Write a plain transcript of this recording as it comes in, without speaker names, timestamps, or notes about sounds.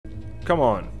Come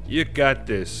on, you got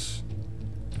this.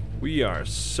 We are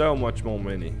so much more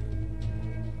many.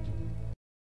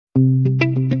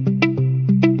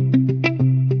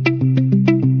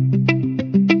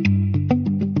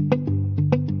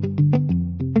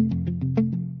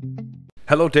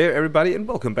 Hello there everybody and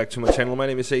welcome back to my channel. My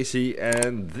name is AC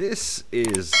and this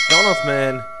is Dawn of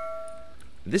Man.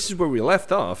 This is where we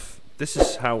left off. This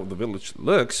is how the village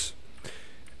looks.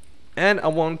 And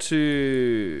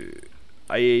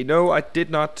I know I did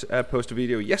not post a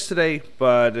video yesterday,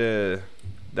 but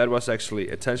that was actually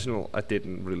intentional. I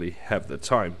didn't really have the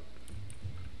time.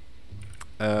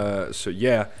 So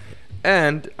yeah,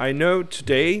 and I know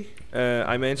today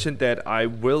I mentioned that I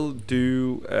will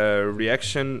do a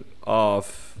reaction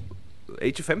of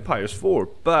Age of Empires 4,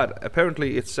 but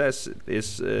apparently it says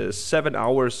there's 7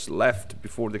 hours left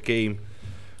before the game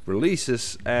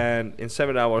releases, and in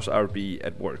 7 hours I'll be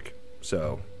at work,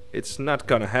 so it's not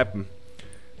gonna happen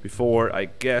before, I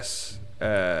guess,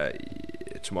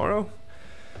 tomorrow.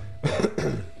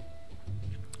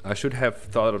 I should have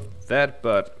thought of that,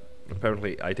 but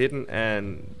apparently I didn't,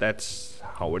 and that's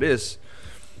how it is.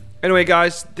 Anyway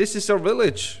guys, this is our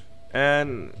village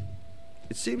and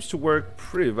it seems to work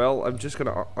pretty well. I'm just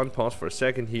gonna unpause for a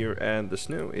second here, and the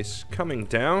snow is coming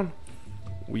down.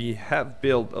 We have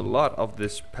built a lot of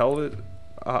this pellet.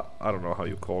 I don't know how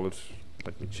you call it.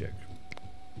 Let me check.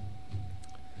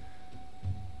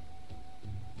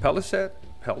 Palisade?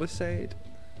 Palisade.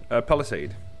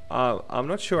 I'm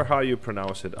not sure how you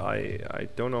pronounce it. I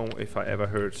don't know if I ever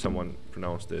heard someone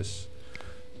pronounce this.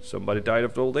 Somebody died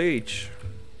of old age.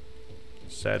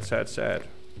 Sad, sad, sad.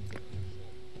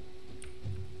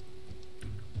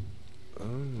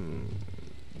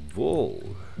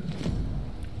 Wool.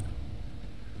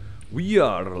 We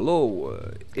are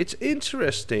low. It's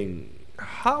interesting.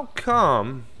 How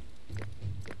come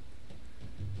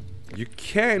you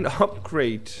can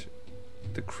upgrade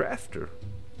the crafter?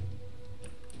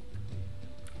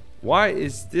 Why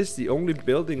is this the only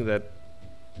building that...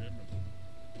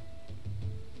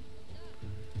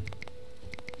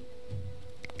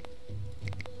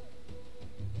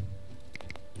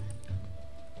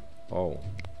 Oh.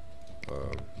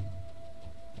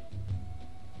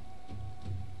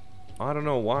 I don't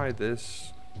know why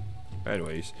this...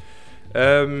 Anyways.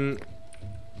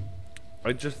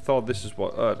 I just thought this is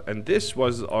what... and this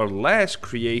was our last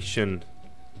creation.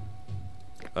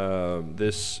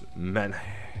 This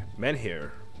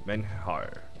Menhir.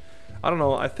 I don't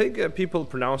know. I think people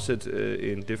pronounce it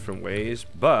in different ways,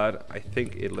 but I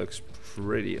think it looks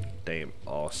pretty damn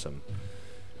awesome.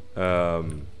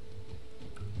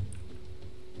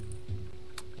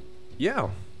 Yeah,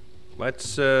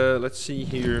 let's see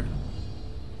here.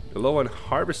 Low on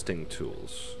harvesting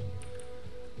tools.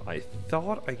 I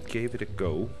thought I gave it a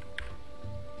go.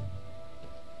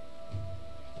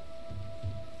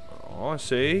 Oh, I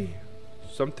see.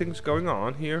 Something's going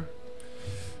on here.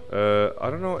 I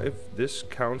don't know if this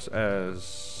counts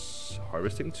as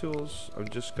harvesting tools. I'm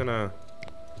just gonna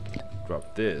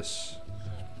drop this.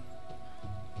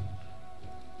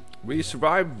 We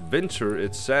survived winter,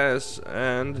 it says,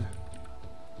 and...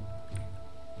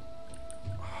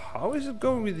 How is it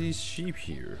going with these sheep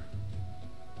here?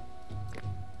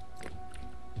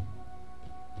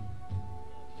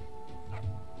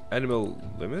 Animal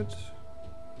limit?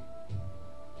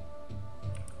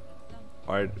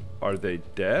 Are they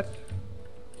dead?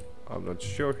 I'm not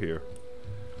sure here.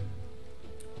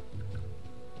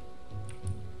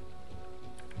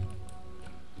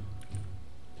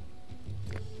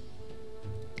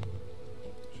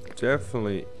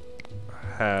 Definitely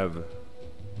have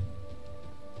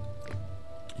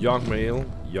young male.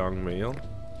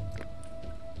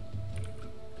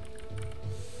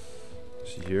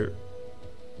 See here.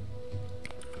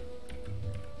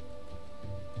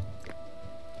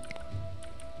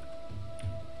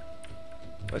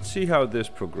 Let's see how this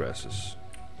progresses.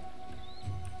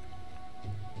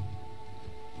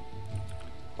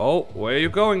 Oh, where are you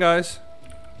going, guys?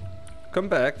 Come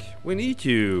back. We need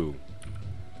you.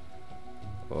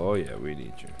 Oh yeah, we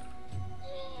need you.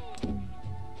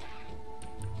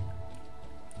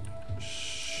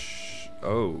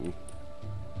 Oh.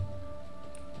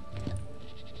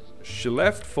 She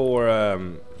left for a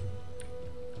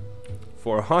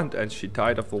hunt and she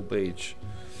died of old age.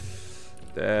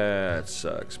 That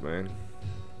sucks, man.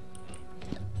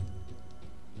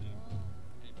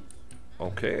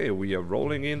 Okay, we are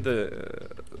rolling in the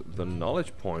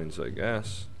knowledge points, I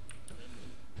guess.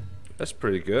 That's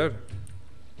pretty good.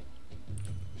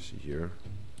 See here.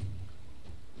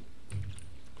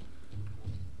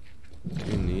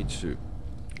 We need to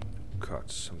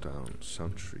cut down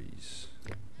some trees.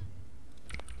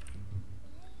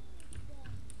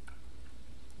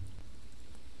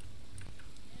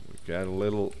 Got a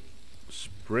little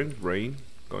spring rain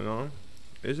going on.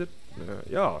 Is it?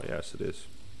 Yeah, yes it is.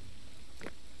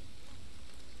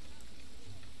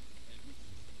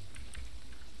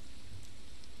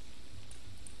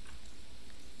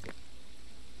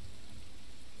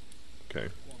 Okay.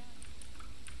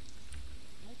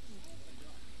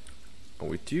 Oh,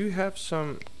 we do have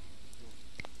some...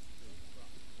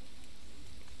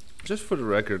 Just for the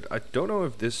record, I don't know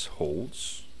if this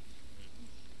holds.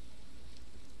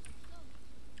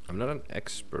 I'm not an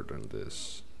expert on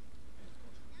this.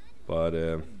 But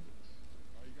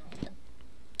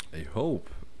I hope.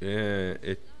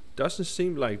 It doesn't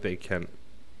seem like they can...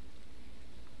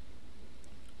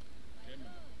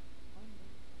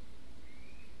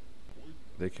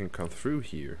 They can come through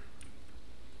here.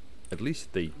 At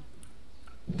least they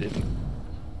didn't.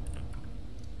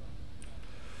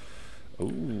 Oh,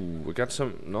 we got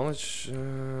some knowledge.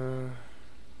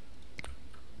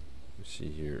 Let's see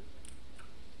here.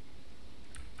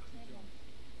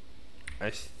 I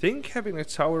think having a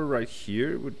tower right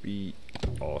here would be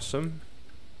awesome.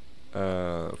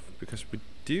 Because we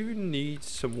do need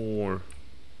some more.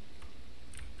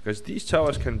 Because these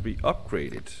towers can be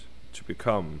upgraded to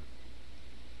become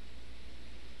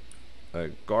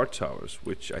guard towers,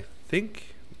 which I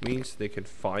think means they can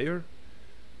fire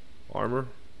armor.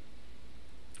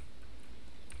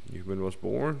 Human was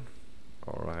born.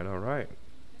 Alright, alright.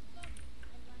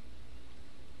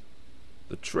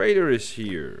 The trader is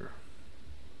here.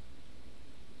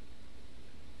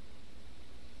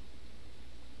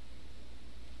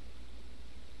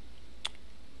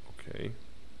 Okay.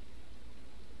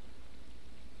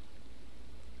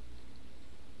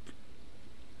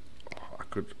 I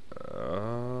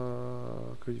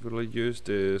could you really use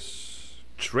this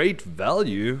trade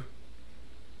value?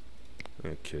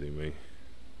 You're kidding me.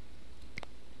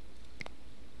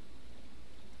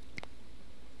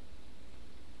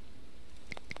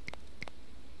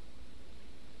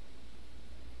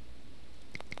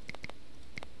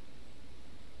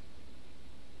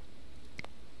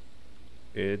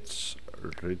 It's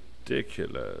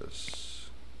ridiculous.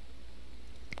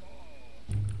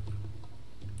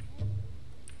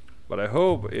 But I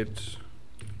hope it...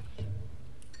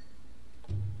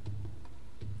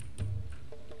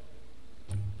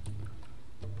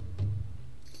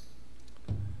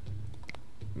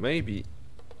 Maybe...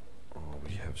 Oh,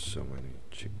 we have so many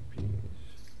chickpeas.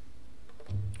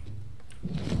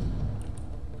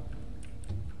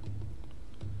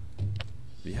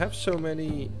 We have so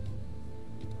many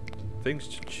things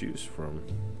to choose from.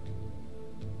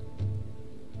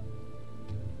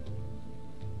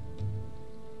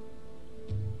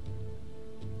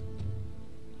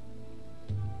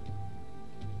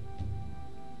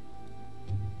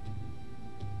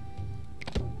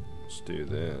 Let's do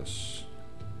this.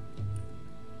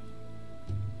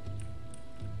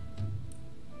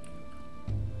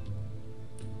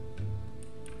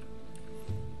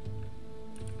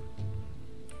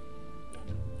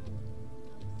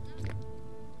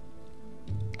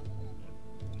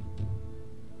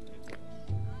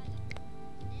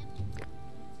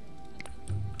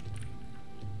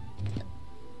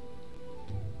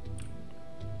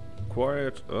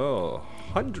 Quiet. Oh,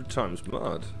 100 times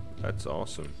mud. That's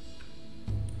awesome.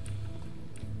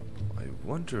 I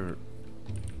wonder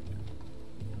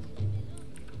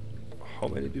how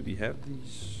many do we have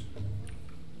these?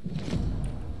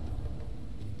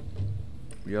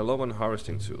 We are low on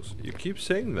harvesting tools. You keep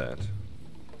saying that.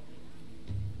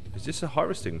 Is this a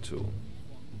harvesting tool?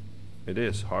 It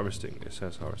is harvesting. It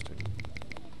says harvesting.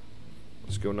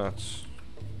 Let's go nuts.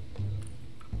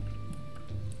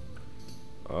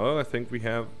 Oh, I think we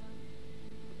have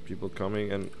people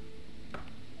coming and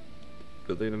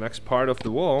building the next part of the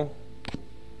wall.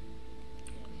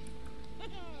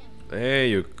 There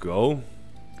you go.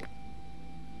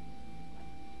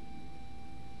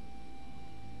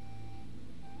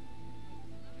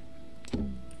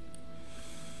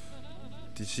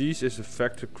 Disease is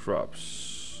affected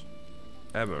crops.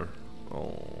 Emmer.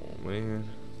 Oh man.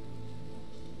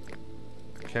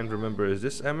 I can't remember. Is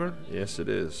this Emmer? Yes, it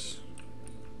is.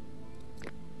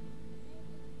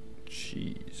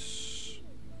 Jeez.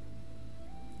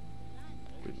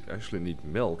 We actually need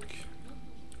milk.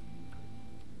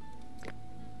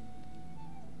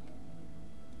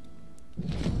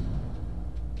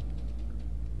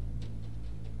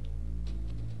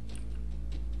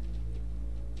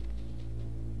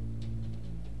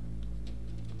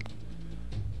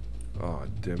 Oh,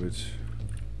 damn it.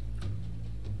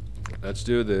 Let's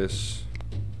do this.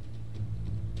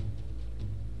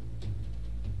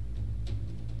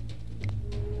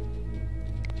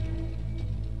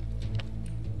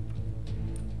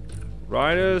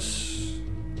 Riders.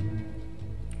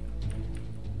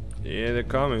 Yeah, they're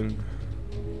coming.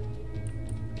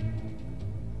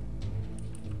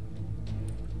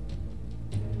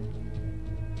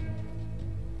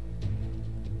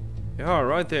 Yeah,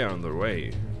 right there on the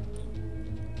way.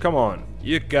 Come on,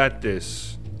 you got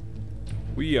this.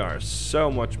 We are so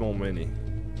much more many.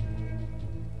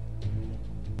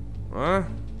 Huh?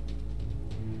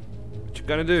 What you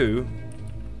gonna do?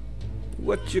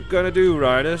 What you gonna do,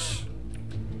 riders?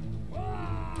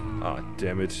 Ah,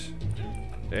 damn it.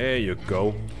 There you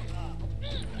go.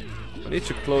 I need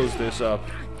to close this up.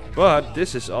 But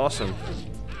this is awesome.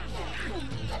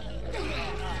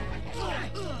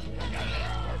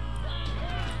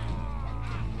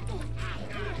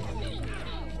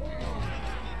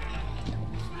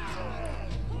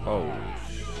 Oh.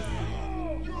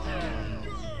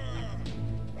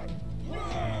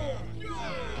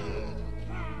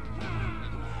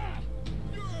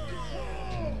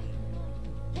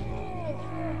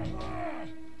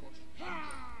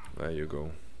 There you go.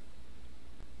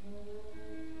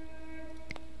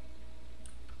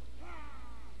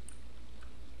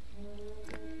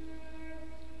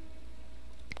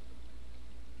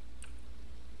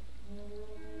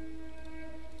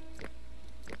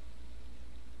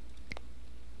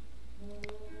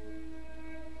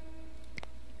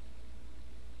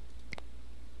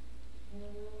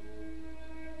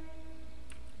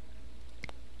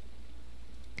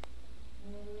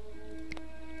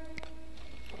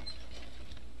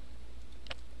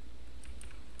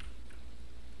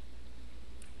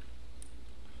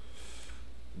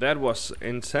 That was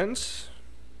intense.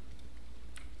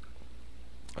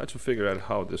 I had to figure out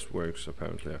how this works.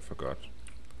 Apparently I forgot.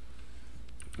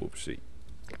 Whoopsie.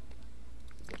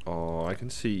 Oh, I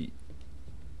can see.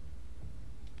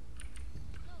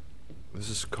 This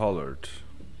is colored.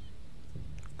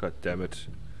 God damn it.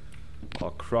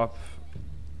 Oh, crop.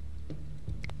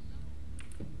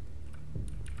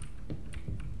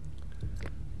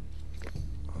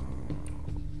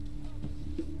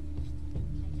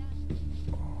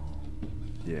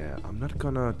 Yeah, I'm not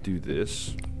gonna do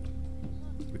this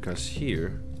because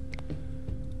here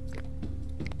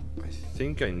I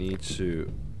think I need to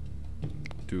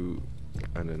do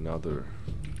another.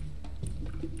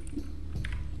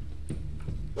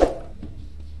 I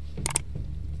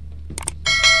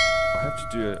have to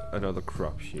do another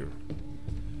crop here.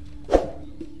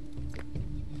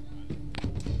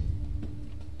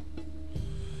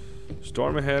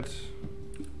 Storm ahead.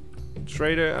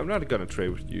 Trader, I'm not gonna trade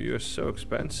with you. You're so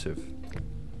expensive.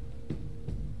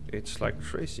 It's like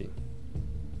crazy.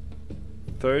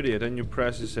 30 and then you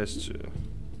press it says to.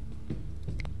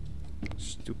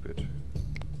 Stupid.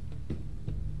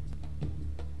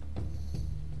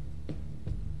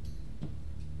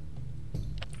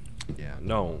 Yeah,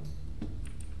 no.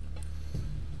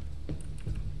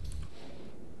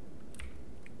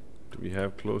 Do we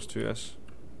have close to us?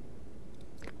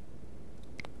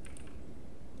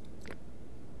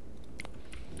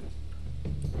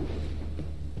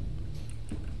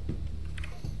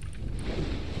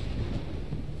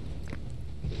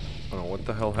 What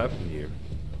the hell happened here?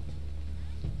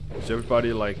 Is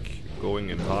everybody like going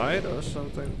in hide or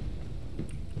something?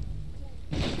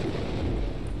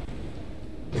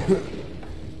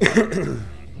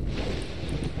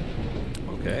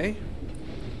 Okay.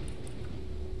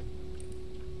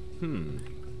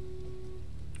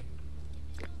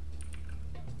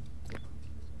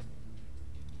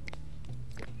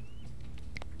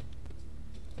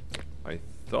 I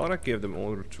thought I gave them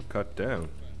order to cut down.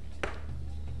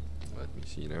 Let me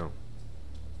see now.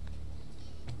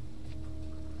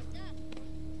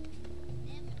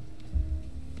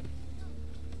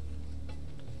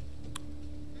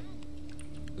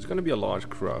 It's gonna be a large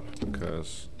crop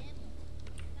because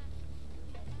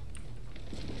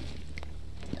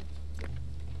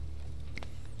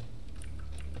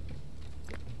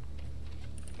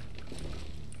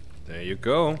there you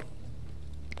go.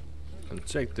 And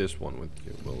take this one with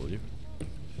you, will you?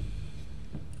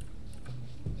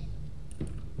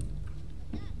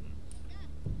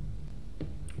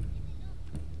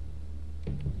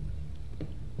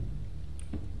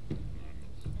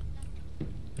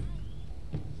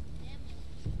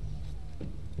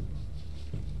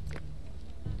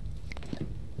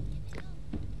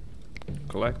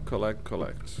 Collect, collect,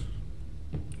 collect.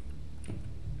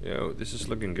 Yo, this is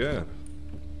looking good.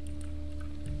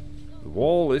 The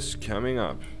wall is coming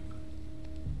up.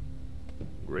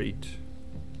 Great.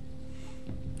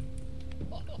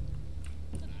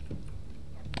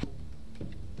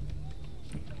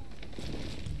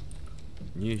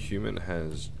 New human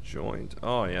has joined.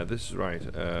 Oh yeah, this is right.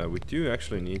 We do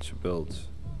actually need to build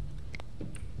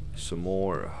some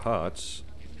more huts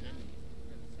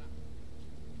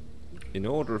in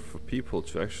order for people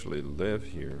to actually live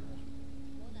here.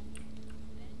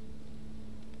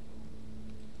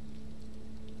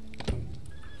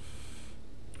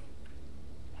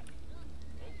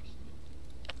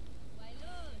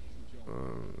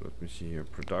 Let me see here.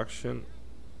 Production.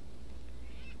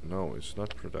 No, it's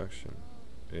not production.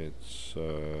 It's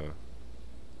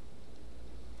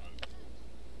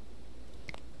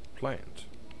plant.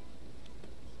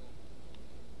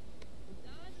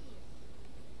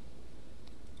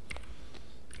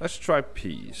 Let's try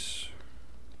peas.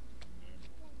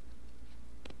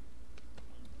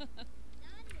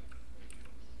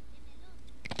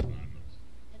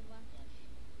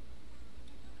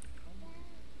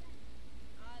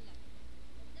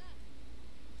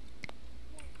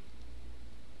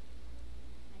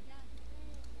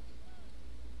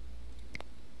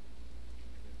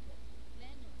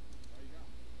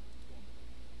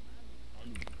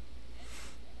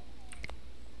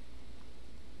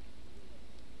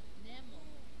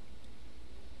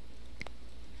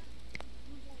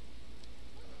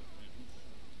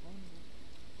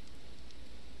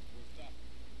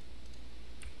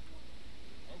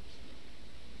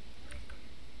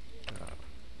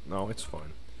 No, it's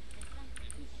fine.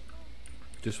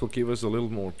 This will give us a little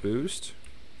more boost.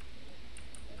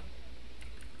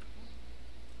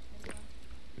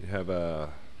 We have a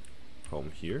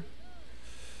home here.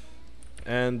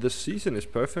 And the season is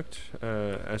perfect.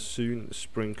 As soon as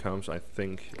spring comes, I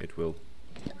think it will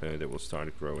they will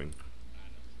start growing.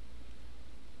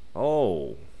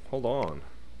 Oh, hold on.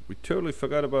 We totally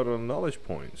forgot about our knowledge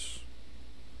points.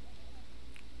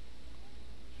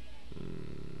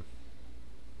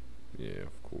 Yeah,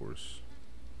 of course.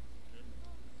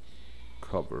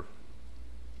 Copper.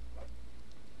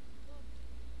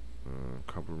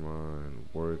 Copper mine,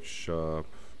 workshop,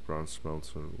 bronze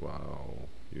smelter. Wow,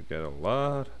 you get a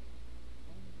lot.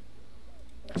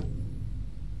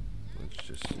 Let's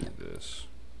just see this.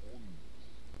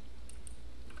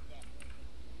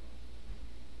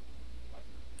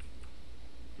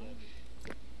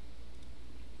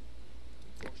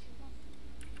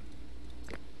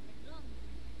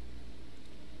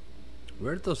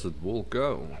 Where does that wool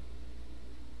go?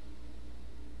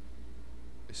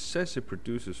 It says it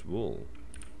produces wool.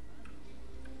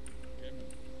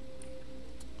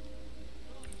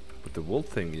 But the wool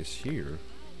thing is here.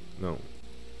 No.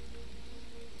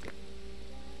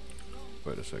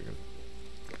 Wait a second.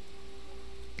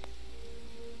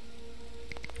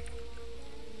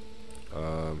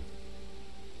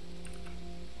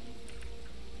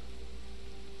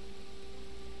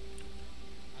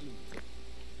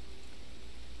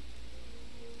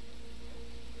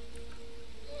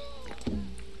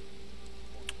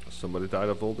 Somebody died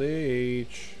of old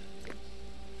age.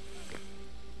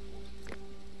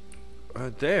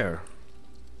 There.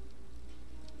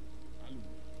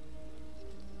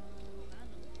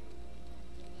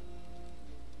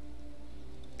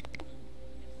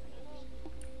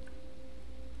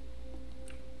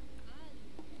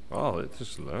 Oh, it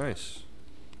is nice.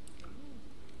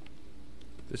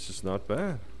 This is not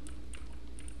bad.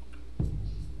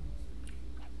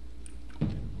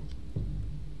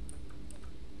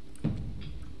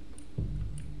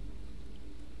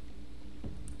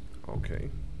 Okay.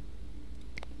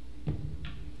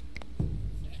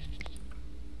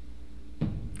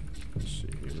 Let's see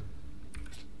here.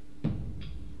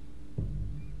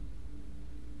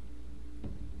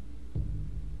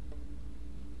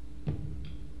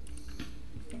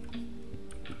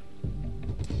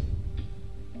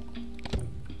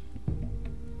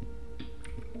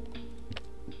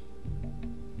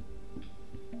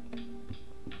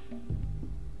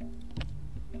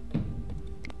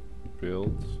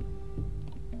 Build.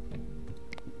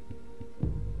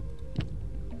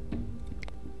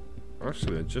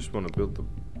 Actually, I just want to build the...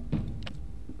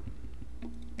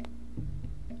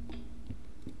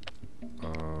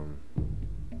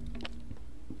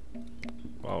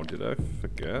 Wow, did I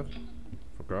forget?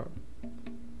 Forgot?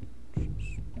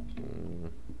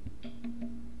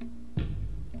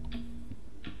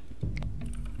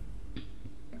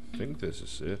 I think this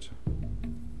is it.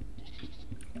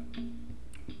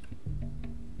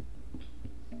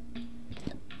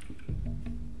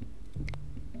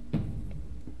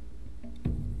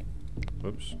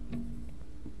 Oops.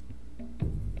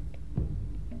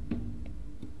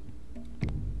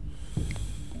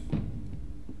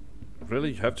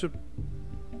 Really, you have to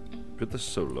build this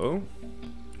so low?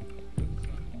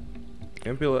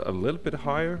 Can build it a little bit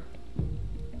higher?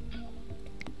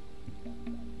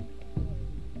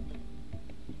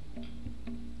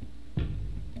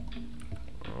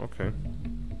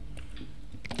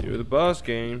 boss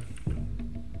game.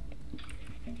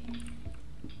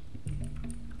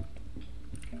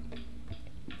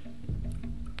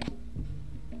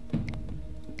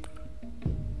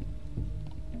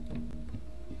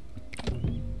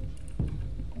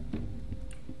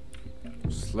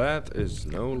 Slat is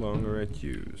no longer at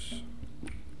use.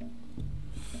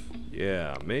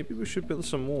 Yeah, maybe we should build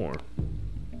some more.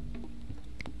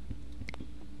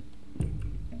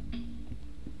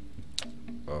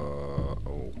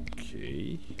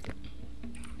 Okay.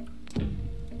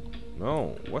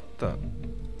 No, what the?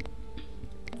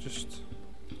 Just...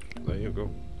 there you go.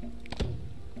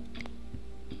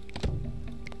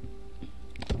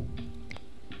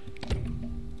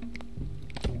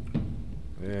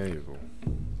 There you go.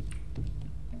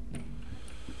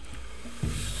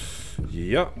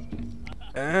 Yeah.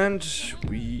 And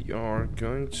we are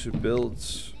going to build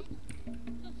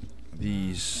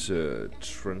these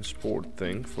transport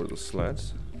thing for the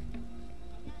sleds.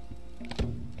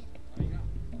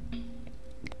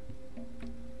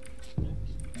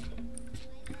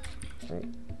 Oh.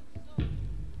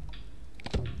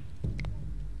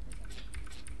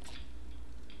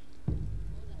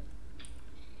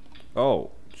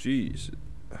 Oh, jeez,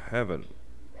 heaven.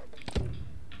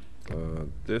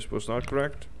 This was not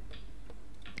correct.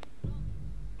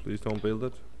 Please don't build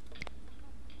it.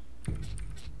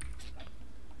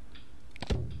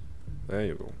 There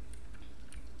you go.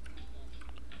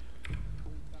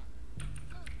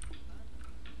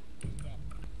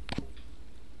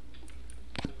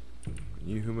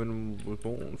 New human was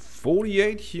born.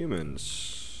 48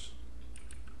 humans.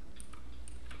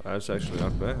 That's actually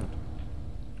not bad.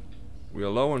 We are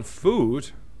low on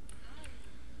food.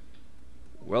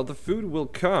 Well, the food will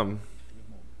come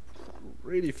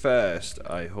really fast,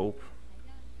 I hope.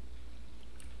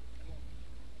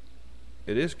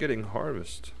 It is getting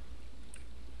harvest.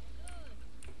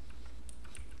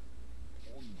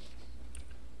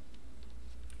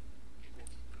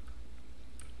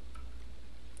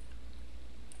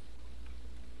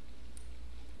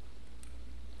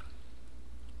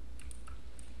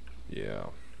 Yeah.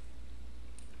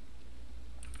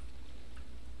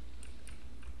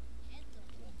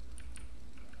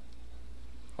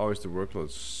 How is the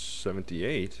workload?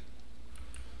 78?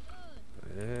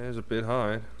 Yeah, it's a bit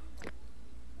high.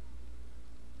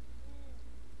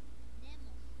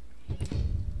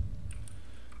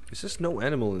 Is there no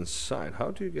animal inside?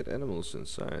 How do you get animals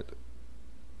inside?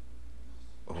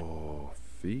 Oh,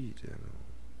 feed animal.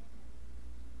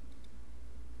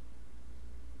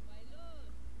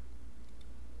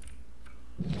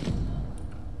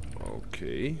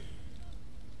 Okay.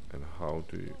 And how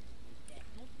do you...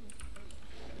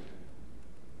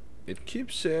 It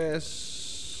keeps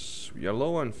as we are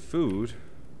low on food,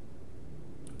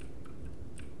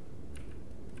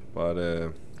 but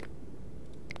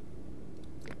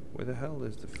where the hell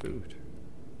is the food?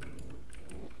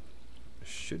 It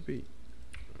should be.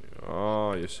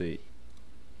 Oh, you see,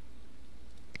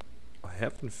 I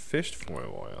haven't fished for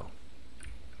a while,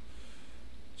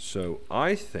 so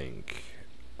I think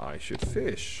I should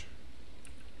fish.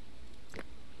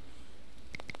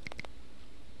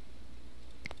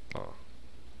 Oh,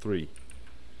 3.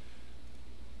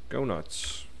 Go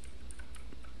nuts.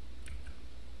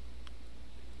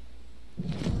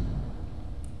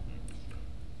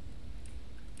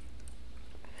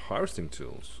 Harvesting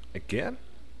tools. Again?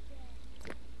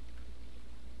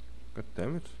 God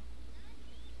damn it.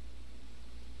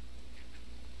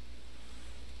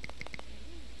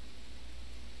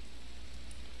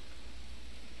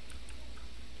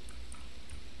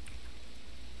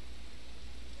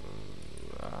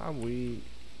 We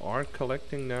are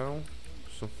collecting now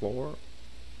some flour.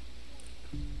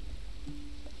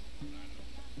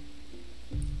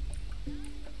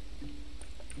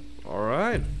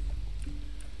 Alright.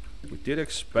 We did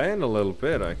expand a little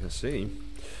bit, I can see.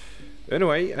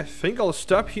 Anyway, I think I'll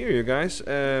stop here, you guys.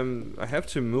 I have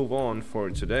to move on for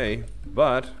today,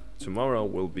 but tomorrow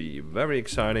will be very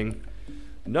exciting.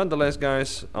 Nonetheless,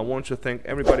 guys, I want to thank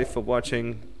everybody for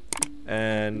watching,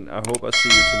 and I hope I see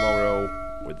you tomorrow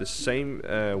with the same,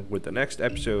 with the next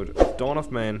episode of Dawn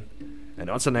of Man. And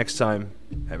until next time,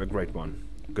 have a great one.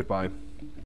 Goodbye.